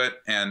can do it,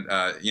 and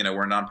you know,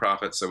 we're a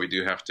nonprofit, so we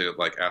do have to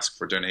like ask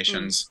for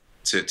donations.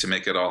 To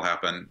make it all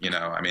happen, you know,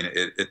 I mean,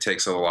 it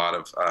takes a lot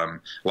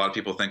of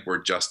people think we're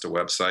just a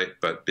website,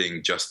 but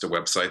being just a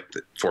website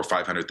for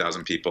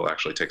 500,000 people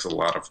actually takes a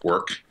lot of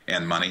work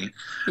and money.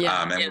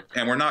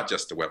 And we're not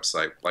just a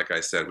website. Like I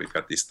said, we've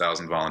got these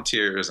 1,000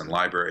 volunteers and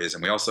libraries,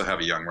 and we also have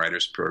a young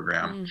writers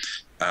program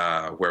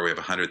where we have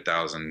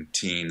 100,000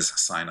 teens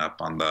sign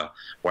up on the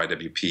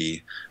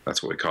YWP,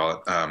 that's what we call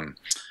it,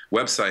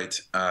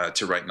 website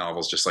to write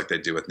novels just like they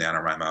do with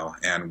NaNoWriMo.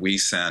 And we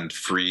send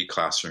free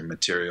classroom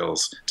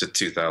materials to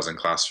 2,000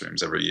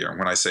 classrooms every year. And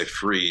when I say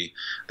free,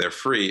 they're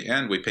free,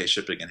 and we pay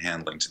shipping and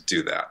handling to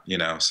do that, you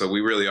know. So we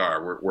really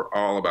are. We're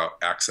all about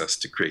access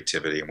to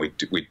creativity, and we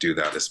do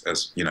that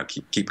as you know,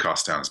 keep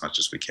costs down as much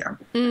as we can.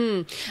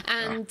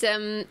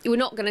 And we're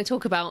not going to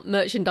talk about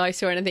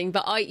merchandise or anything,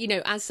 but you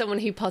know, as someone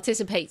who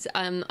participates,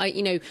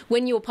 you know,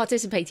 when you're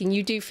participating,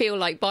 you do feel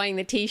like buying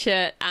the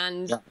T-shirt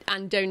and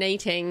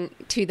donating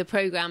to the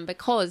program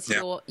because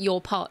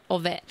you're part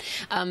of it.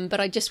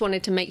 But I just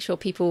wanted to make sure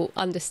people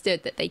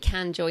understood that they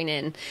can join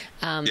in.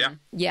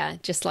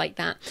 Just like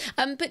that.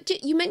 But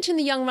you mentioned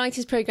the Young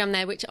Writers Program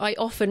there, which I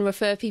often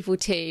refer people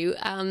to.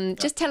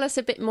 Just tell us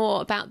a bit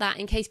more about that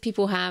in case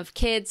people have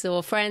kids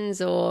or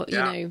friends or, you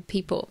know,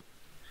 people.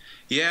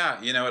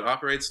 Yeah, you know, it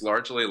operates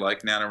largely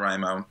like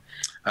NaNoWriMo,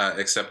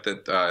 except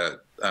that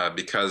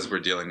because we're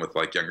dealing with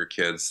like younger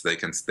kids, they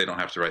don't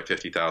have to write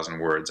 50,000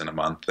 words in a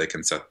month. They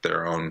can set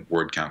their own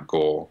word count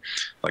goal.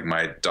 Like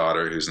my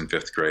daughter, who's in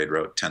 5th grade,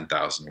 wrote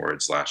 10,000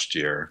 words last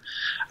year,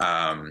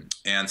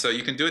 and so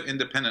you can do it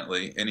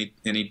independently.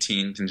 Any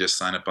teen can just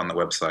sign up on the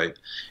website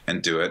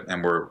and do it.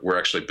 And we're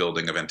actually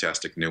building a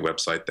fantastic new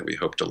website that we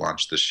hope to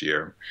launch this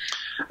year.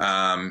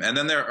 And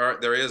then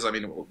there is, I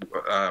mean,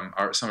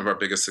 some of our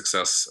biggest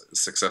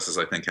successes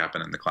I think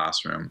happen in the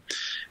classroom,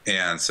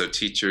 and so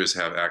teachers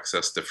have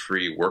access to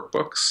free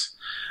workbooks.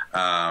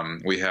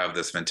 We have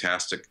this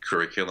fantastic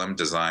curriculum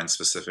designed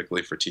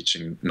specifically for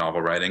teaching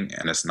novel writing,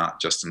 and it's not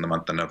just in the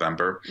month of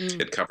November.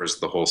 It covers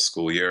the whole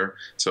school year,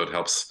 so it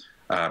helps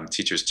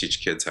teachers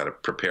teach kids how to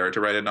prepare to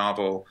write a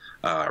novel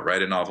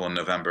in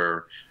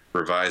November,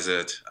 revise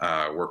it,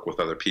 work with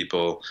other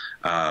people,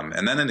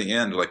 and then in the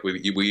end, like we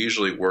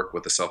usually work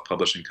with a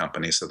self-publishing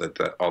company so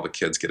that all the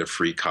kids get a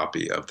free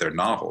copy of their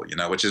novel,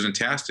 which is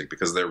fantastic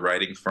because they're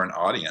writing for an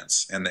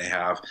audience, and they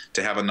have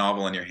to have a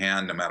novel in your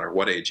hand no matter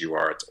what age you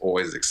are. It's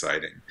always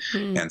exciting.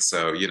 And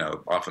so,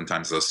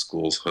 oftentimes those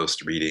schools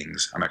host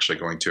readings. I'm actually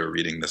going to a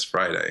reading this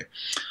Friday.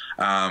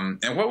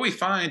 And what we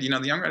find, the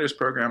Young Writers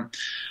Program,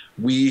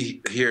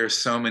 we hear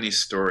so many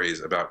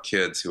stories about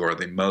kids who are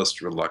the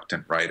most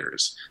reluctant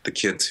writers, the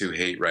kids who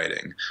hate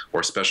writing,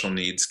 or special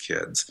needs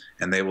kids,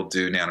 and they will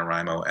do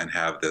NaNoWriMo and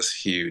have this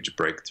huge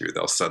breakthrough.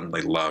 They'll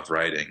suddenly love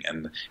writing,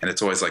 and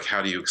it's always like,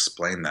 how do you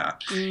explain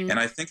that? And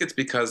I think it's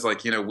because,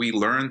 like, we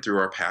learn through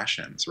our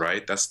passions,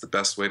 right? That's the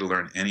best way to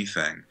learn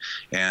anything.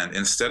 And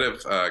instead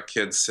of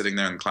kids sitting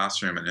there in the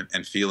classroom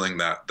and feeling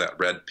that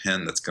red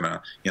pen that's going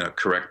to,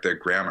 correct their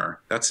grammar,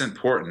 that's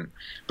important,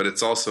 but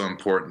it's also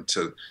important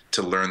to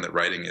learn that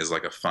writing is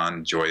like a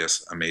fun,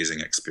 joyous, amazing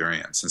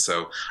experience. And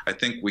so I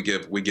think we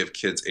give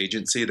kids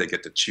agency. They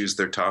get to choose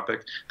their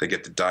topic. They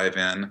get to dive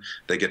in.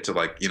 They get to,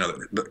 like,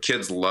 the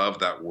kids love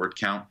that word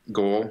count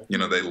goal.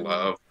 They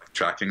love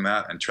tracking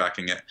that and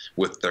tracking it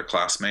with their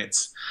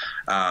classmates.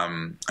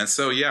 And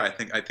so, yeah, I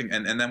think,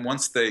 and then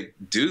once they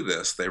do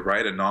this, they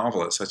write a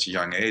novel at such a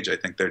young age. I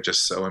think they're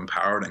just so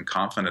empowered and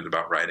confident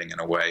about writing in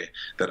a way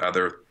that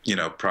other,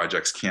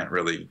 projects can't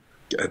really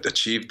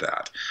achieve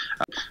that.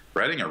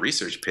 Writing a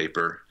research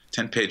paper,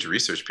 10-page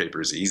research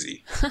paper is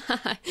easy.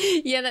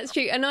 Yeah, that's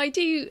true. And I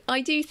do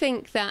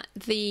think that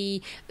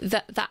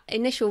that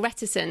initial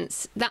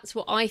reticence, that's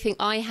what I think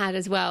I had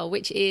as well,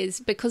 which is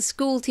because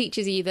school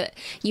teaches you that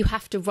you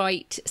have to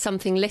write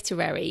something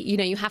literary.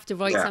 You have to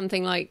write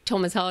something like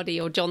Thomas Hardy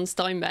or John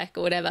Steinbeck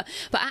or whatever.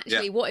 But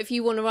actually, what if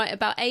you want to write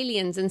about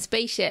aliens and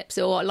spaceships,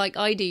 or like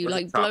I do,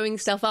 like blowing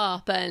stuff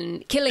up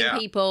and killing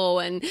people,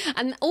 and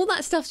all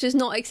that stuff's just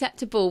not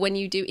acceptable when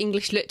you do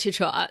English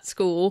literature at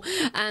school.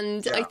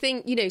 And I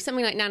think,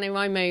 something like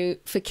NaNoWriMo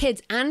for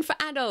kids and for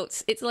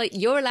adults, it's like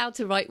you're allowed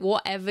to write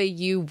whatever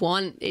you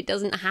want. It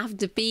doesn't have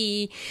to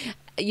be,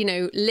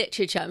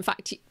 literature. In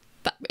fact,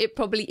 it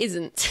probably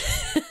isn't.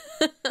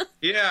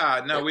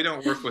 Yeah, no, we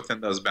don't work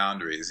within those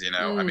boundaries,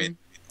 I mean,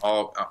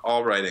 all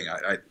writing,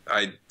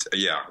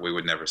 we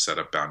would never set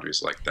up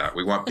boundaries like that.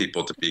 We want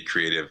people to be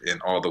creative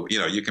in all the,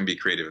 you can be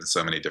creative in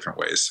so many different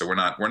ways. So we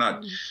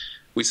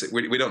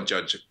don't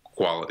judge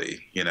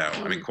quality,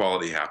 I mean,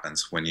 quality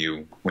happens when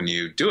you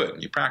do it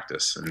and you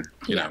practice, and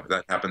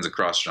that happens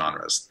across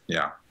genres.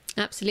 Yeah.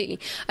 Absolutely.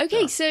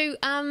 Okay, so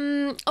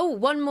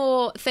one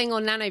more thing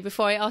on Nano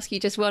before I ask you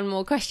just one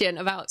more question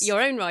about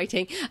your own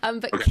writing.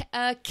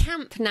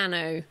 Camp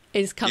Nano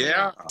is coming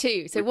up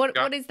too. So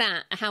what is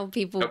that? How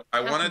people?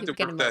 I wanted to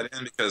work that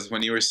in because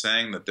when you were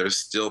saying that there's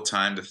still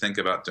time to think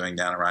about doing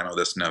NaNoWriMo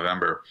this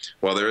November,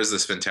 well, there is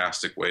this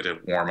fantastic way to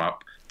warm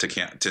up to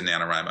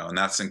NaNoWriMo, and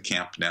that's in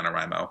Camp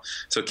NaNoWriMo.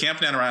 So Camp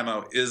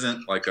NaNoWriMo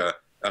isn't like a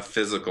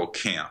physical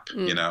camp,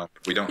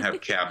 we don't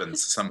have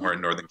cabins somewhere in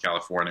Northern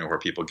California where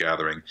people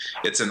gathering.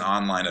 It's an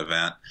online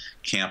event,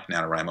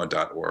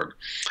 campnanowrimo.org.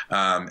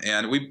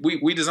 And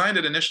we designed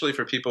it initially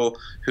for people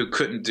who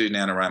couldn't do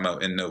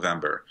NaNoWriMo in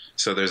November.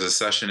 So there's a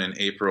session in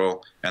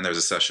April and there's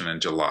a session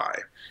in July.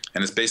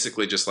 And it's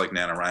basically just like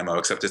NaNoWriMo,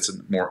 except it's a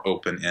more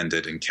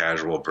open-ended and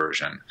casual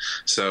version.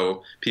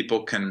 So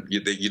people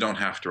you don't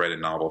have to write a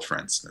novel, for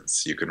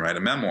instance. You can write a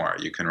memoir,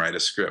 you can write a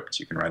script,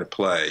 you can write a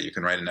play, you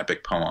can write an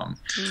epic poem,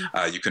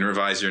 you can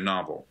revise your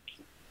novel.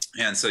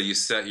 And so you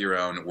set your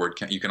own word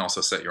count. You can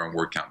also set your own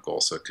word count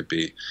goal. So it could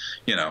be,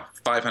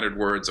 500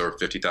 words or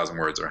 50,000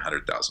 words or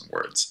 100,000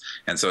 words.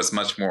 And so it's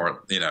much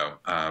more,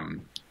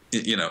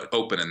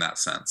 open in that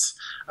sense.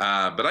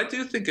 But I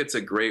do think it's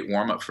a great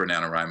warm-up for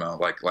NaNoWriMo.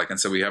 And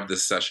so we have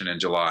this session in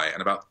July, and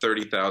about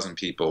 30,000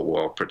 people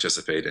will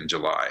participate in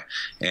July.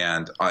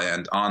 And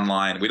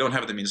online, we don't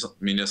have the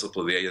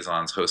municipal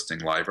liaisons hosting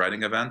live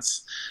writing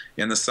events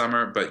in the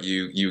summer, but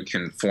you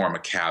can form a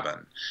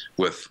cabin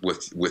with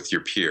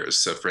your peers.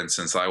 So for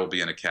instance, I will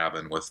be in a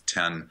cabin with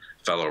 10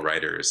 fellow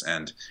writers,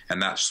 and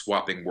that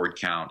swapping word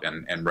count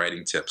and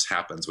writing tips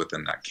happens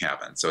within that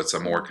cabin. So it's a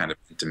more kind of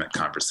intimate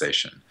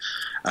conversation.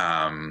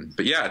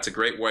 But yeah, it's a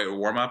great way to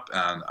warm up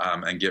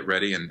and get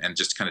ready and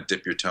just kind of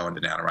dip your toe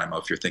into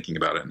NaNoWriMo if you're thinking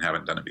about it and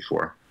haven't done it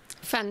before.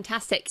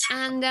 Fantastic.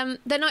 And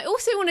then I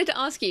also wanted to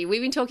ask you,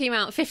 we've been talking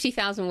about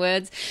 50,000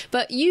 words,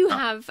 but you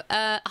have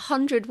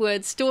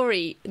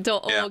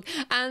 100wordstory.org.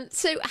 And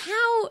so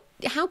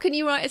how can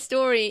you write a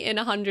story in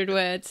 100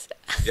 words?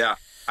 Yeah.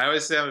 I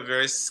always say I'm a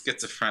very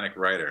schizophrenic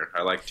writer.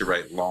 I like to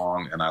write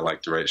long and I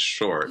like to write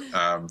short.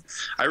 I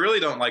really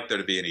don't like there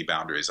to be any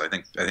boundaries. I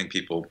think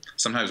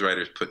sometimes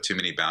writers put too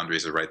many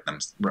boundaries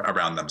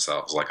around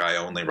themselves. Like, I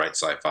only write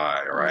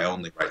sci-fi or I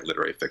only write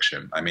literary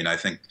fiction. I mean, I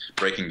think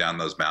breaking down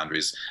those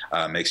boundaries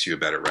makes you a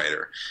better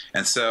writer.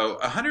 And so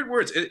 100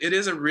 words, it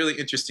is a really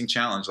interesting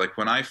challenge. Like,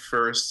 when I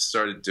first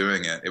started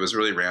doing it, it was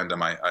really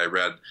random. I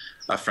read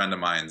a friend of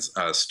mine's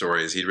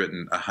stories. He'd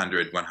written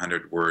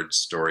 100 word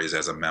stories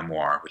as a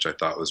memoir, which I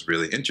thought thought was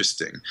really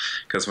interesting.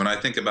 Because when I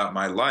think about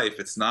my life,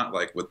 it's not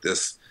like with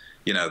this,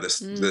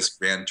 this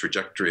grand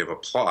trajectory of a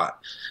plot.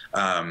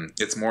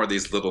 It's more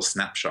these little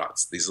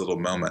snapshots, these little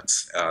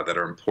moments that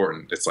are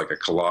important. It's like a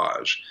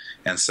collage.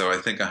 And so I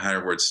think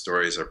 100-word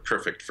stories are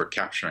perfect for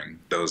capturing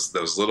those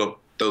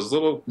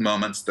little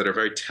moments that are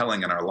very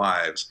telling in our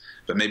lives,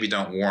 but maybe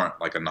don't warrant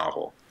like a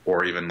novel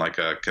or even like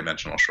a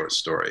conventional short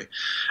story.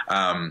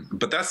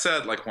 But that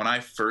said, like when I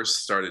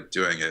first started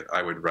doing it,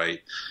 I would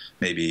write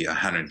maybe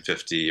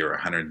 150 or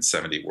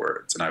 170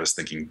 words. And I was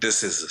thinking,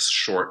 this is as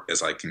short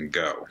as I can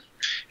go.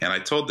 And I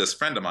told this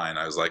friend of mine,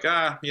 I was like,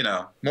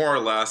 more or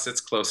less, it's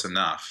close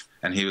enough.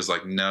 And he was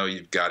like, no,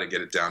 you've got to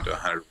get it down to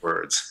 100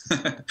 words.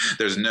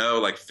 There's no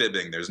like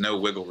fibbing. There's no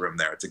wiggle room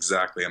there. It's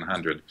exactly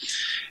 100.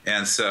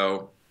 And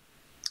so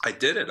I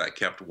did it. I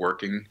kept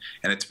working,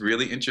 and it's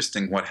really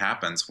interesting what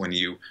happens when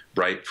you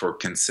write for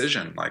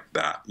concision like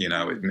that.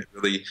 It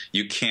really,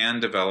 you can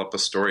develop a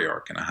story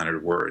arc in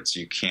 100 words.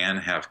 You can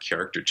have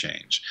character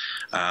change,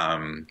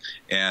 and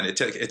it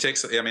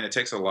takes. I mean, it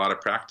takes a lot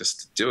of practice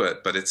to do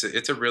it, but it's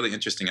a really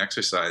interesting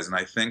exercise. And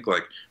I think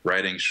like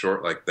writing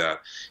short like that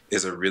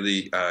is a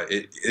really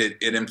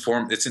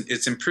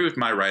it's improved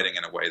my writing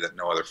in a way that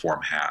no other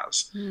form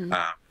has.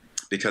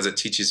 Because it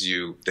teaches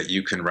you that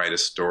you can write a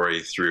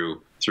story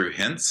through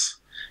hints.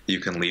 You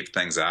can leave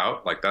things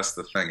out. Like that's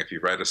the thing. If you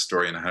write a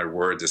story in 100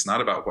 words, it's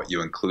not about what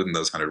you include in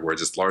those 100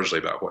 words. It's largely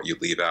about what you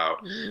leave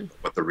out,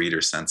 what the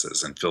reader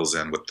senses and fills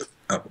in with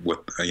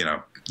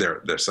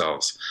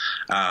themselves.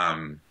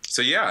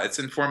 So yeah, it's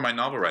informed my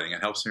novel writing.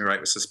 It helps me write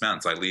with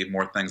suspense. I leave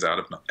more things out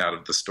of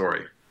the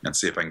story and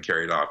see if I can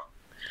carry it off.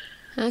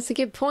 That's a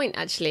good point,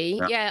 actually.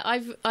 Yeah,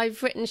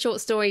 I've written short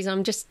stories.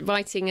 I'm just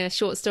writing a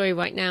short story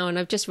right now, and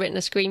I've just written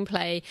a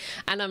screenplay,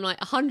 and I'm like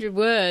 100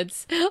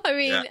 words. I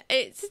mean,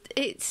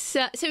 it's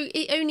so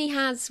it only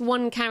has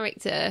one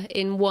character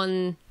in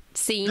one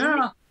scene.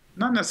 No,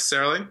 not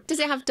necessarily. Does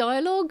it have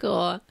dialogue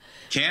or?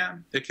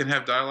 It can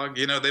have dialogue.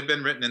 They've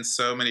been written in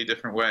so many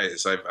different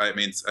ways. I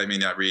read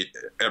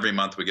every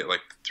month. We get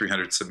like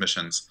 300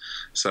 submissions,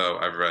 so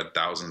I've read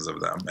thousands of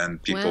them,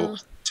 and people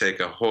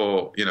take a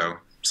whole,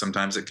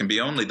 sometimes it can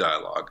be only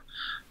dialogue.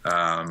 They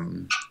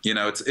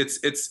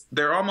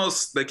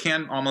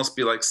can almost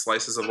be like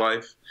slices of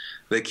life.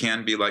 They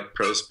can be like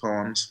prose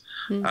poems,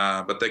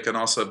 but they can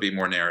also be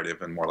more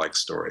narrative and more like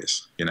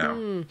stories,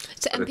 So,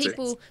 and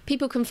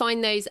people can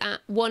find those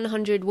at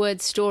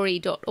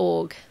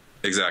 100wordstory.org.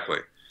 Exactly.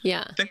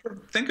 Yeah.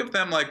 Think of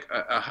them like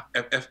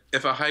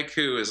if a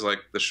haiku is like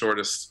the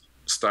shortest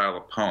style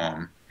of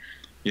poem,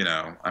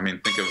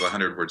 think of a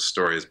 100-word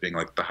story as being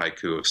like the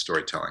haiku of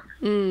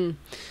storytelling.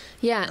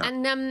 Yeah,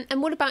 and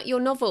what about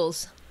your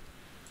novels?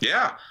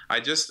 Yeah,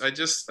 I just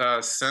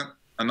sent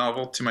a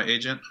novel to my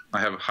agent. I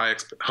have high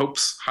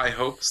hopes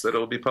that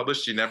it'll be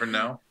published. You never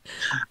know.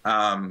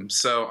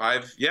 So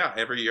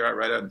every year I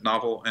write a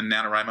novel in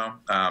NaNoWriMo.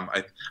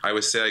 I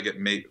always say I get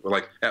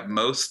at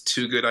most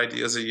 2 good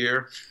ideas a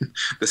year.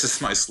 This is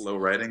my slow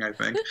writing, I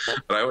think,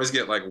 but I always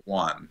get like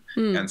 1.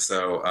 And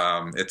so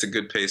it's a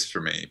good pace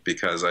for me,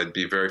 because I'd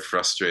be very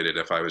frustrated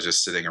if I was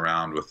just sitting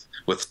around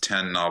with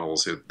 10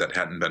 novels that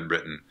hadn't been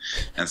written.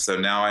 And so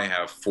now I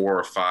have 4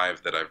 or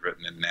 5 that I've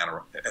written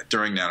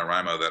during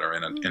NaNoWriMo that are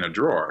in a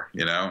drawer,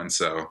 And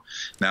so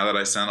now that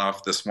I sent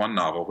off this one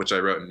novel, which I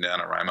wrote in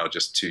NaNoWriMo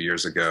just 2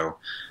 years ago,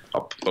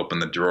 I'll open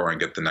the drawer and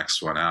get the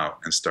next one out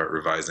and start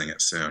revising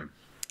it soon.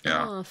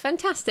 Yeah. Oh,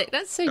 fantastic.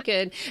 That's so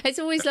good. It's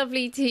always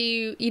lovely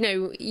to,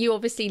 you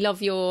obviously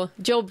love your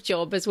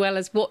job as well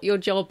as what your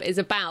job is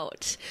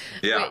about,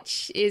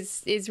 which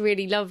is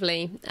really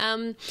lovely.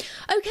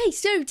 Okay,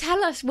 so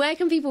tell us, where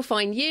can people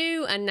find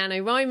you and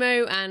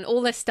NaNoWriMo and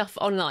all this stuff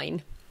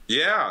online?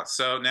 Yeah,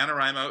 so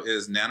NaNoWriMo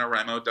is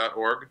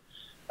nanowrimo.org.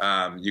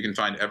 You can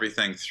find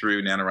everything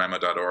through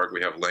nanowrimo.org.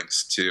 We have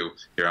links to,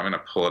 here, I'm going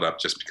to pull it up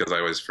just because I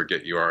always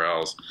forget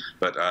URLs.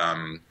 But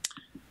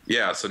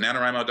so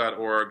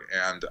nanowrimo.org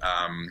and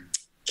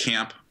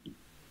Camp,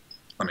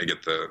 let me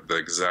get the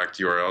exact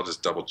URL,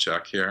 just double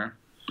check here.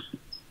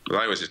 But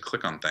I always just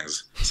click on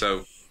things.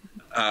 So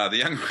the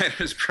Young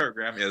Writers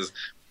Program is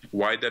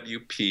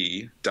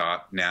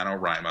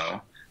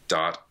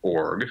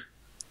ywp.nanowrimo.org.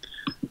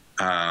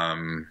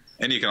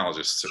 And you can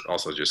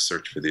also just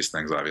search for these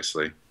things,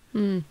 obviously.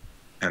 And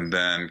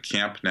then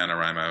Camp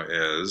NaNoWriMo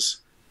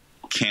is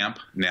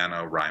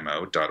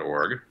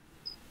campnanowrimo.org.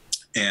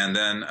 And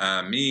then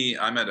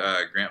I'm at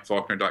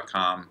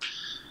grantfaulkner.com.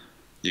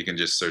 You can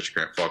just search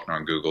Grant Faulkner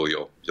on Google.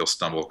 You'll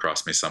stumble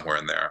across me somewhere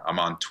in there. I'm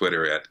on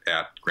Twitter at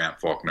Grant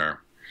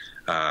Faulkner.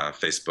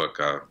 Facebook.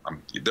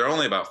 There are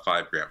only about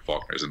 5 Grant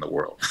Faulkners in the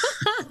world.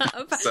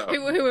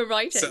 who are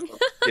writing.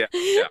 Yeah.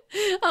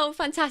 Oh,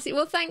 fantastic.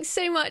 Well, thanks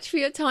so much for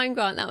your time,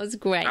 Grant. That was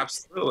great.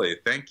 Absolutely.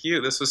 Thank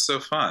you. This was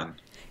so fun.